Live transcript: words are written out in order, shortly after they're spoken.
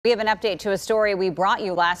We have an update to a story we brought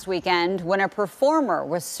you last weekend when a performer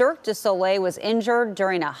with Cirque Du Soleil was injured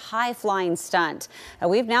during a high-flying stunt.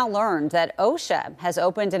 We've now learned that OSHA has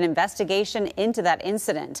opened an investigation into that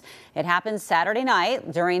incident. It happened Saturday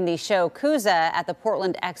night during the show Kuza at the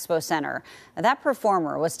Portland Expo Center. That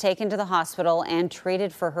performer was taken to the hospital and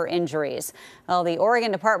treated for her injuries. Well, the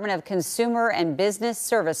Oregon Department of Consumer and Business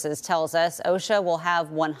Services tells us OSHA will have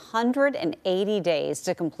 180 days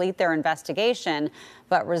to complete their investigation,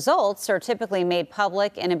 but results are typically made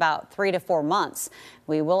public in about 3 to 4 months.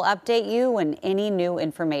 We will update you when any new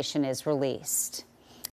information is released.